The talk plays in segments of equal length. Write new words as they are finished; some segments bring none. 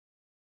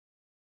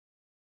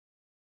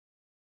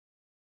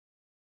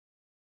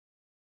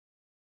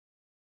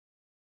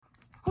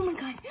Oh my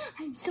god,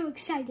 I'm so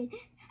excited.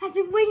 I've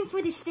been waiting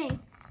for this thing.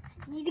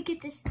 I need to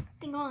get this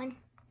thing on.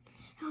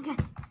 Oh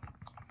god.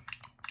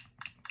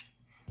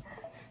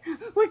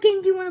 What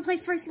game do you want to play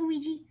first,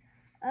 Luigi?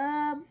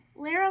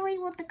 Literally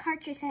what the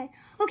cartridge said.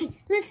 Okay,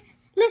 let's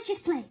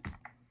just play.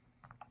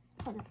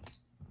 Hold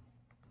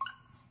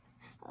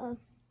on.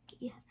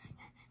 Yeah.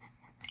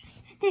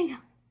 There you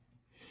go.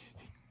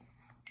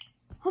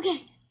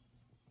 Okay.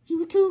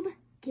 YouTube,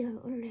 get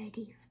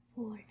ready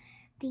for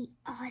the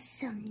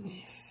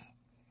awesomeness.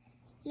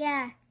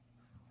 Yeah.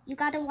 You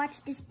gotta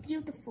watch this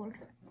beautiful,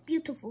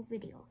 beautiful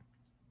video.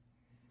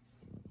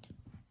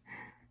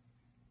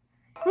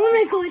 Oh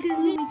my god, there's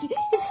Luigi.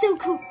 It's so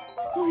cool.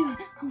 Oh my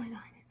god. Oh my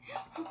god.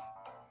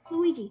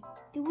 Luigi,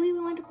 do we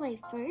want to play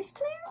first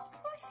player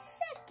or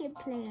second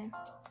player?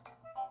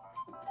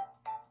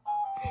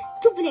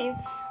 Two player.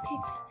 Okay.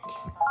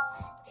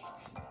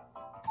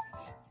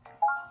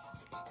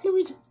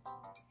 Luigi.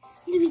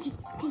 Luigi.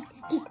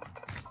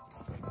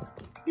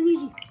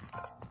 Luigi.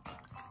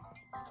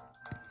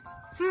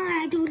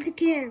 I don't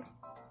care.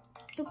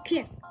 Don't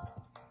care.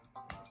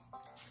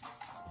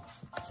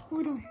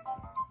 Hold on.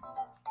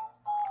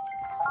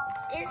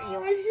 There's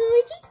yours,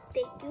 Luigi.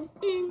 Thank you.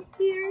 And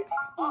here's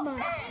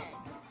mine.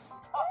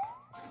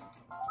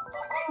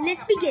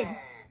 Let's begin.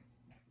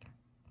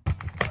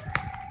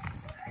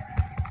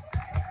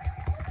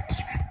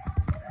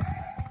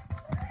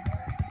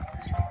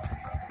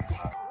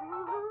 Yes.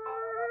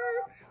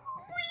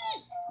 We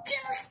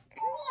just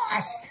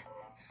lost.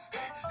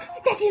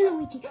 That's it,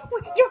 Luigi.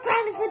 You're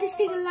grounded for this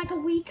thing in like a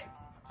week.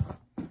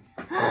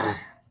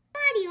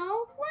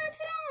 Mario, what's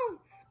wrong?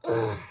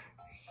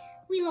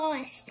 We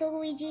lost,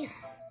 Luigi.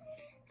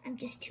 I'm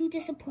just too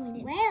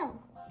disappointed.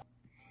 Well,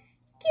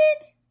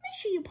 kids, make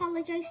sure you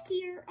apologize to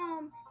your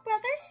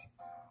brothers.